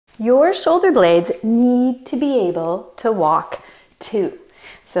your shoulder blades need to be able to walk too.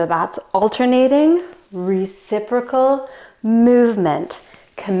 So that's alternating reciprocal movement.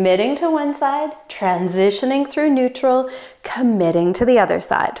 Committing to one side, transitioning through neutral, committing to the other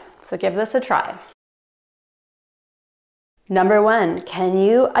side. So give this a try. Number 1, can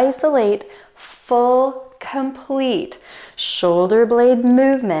you isolate full, complete shoulder blade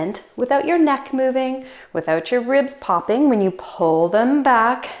movement without your neck moving, without your ribs popping when you pull them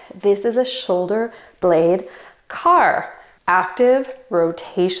back? This is a shoulder blade car. Active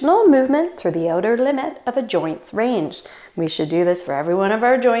rotational movement through the outer limit of a joint's range. We should do this for every one of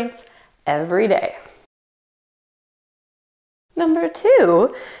our joints every day. Number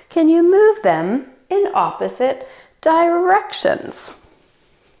 2, can you move them in opposite directions?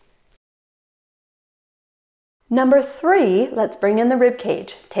 Number 3, let's bring in the rib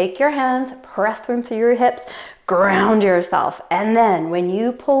cage. Take your hands, press them through your hips, ground yourself, and then when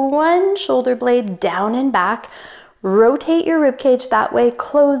you pull one shoulder blade down and back, rotate your rib cage that way,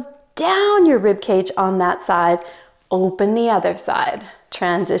 close down your rib cage on that side, open the other side.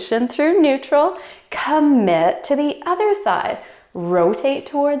 Transition through neutral, commit to the other side. Rotate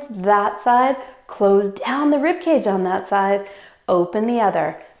towards that side, close down the rib cage on that side, open the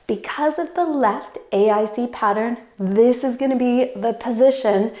other. Because of the left AIC pattern, this is going to be the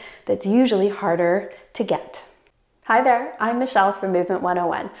position that's usually harder to get. Hi there, I'm Michelle from Movement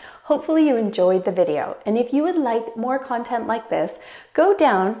 101. Hopefully you enjoyed the video, and if you would like more content like this, go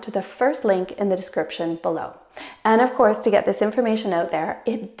down to the first link in the description below. And of course, to get this information out there,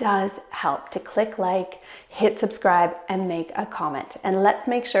 it does help to click like, hit subscribe, and make a comment. And let's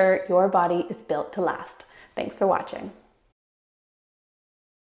make sure your body is built to last. Thanks for watching.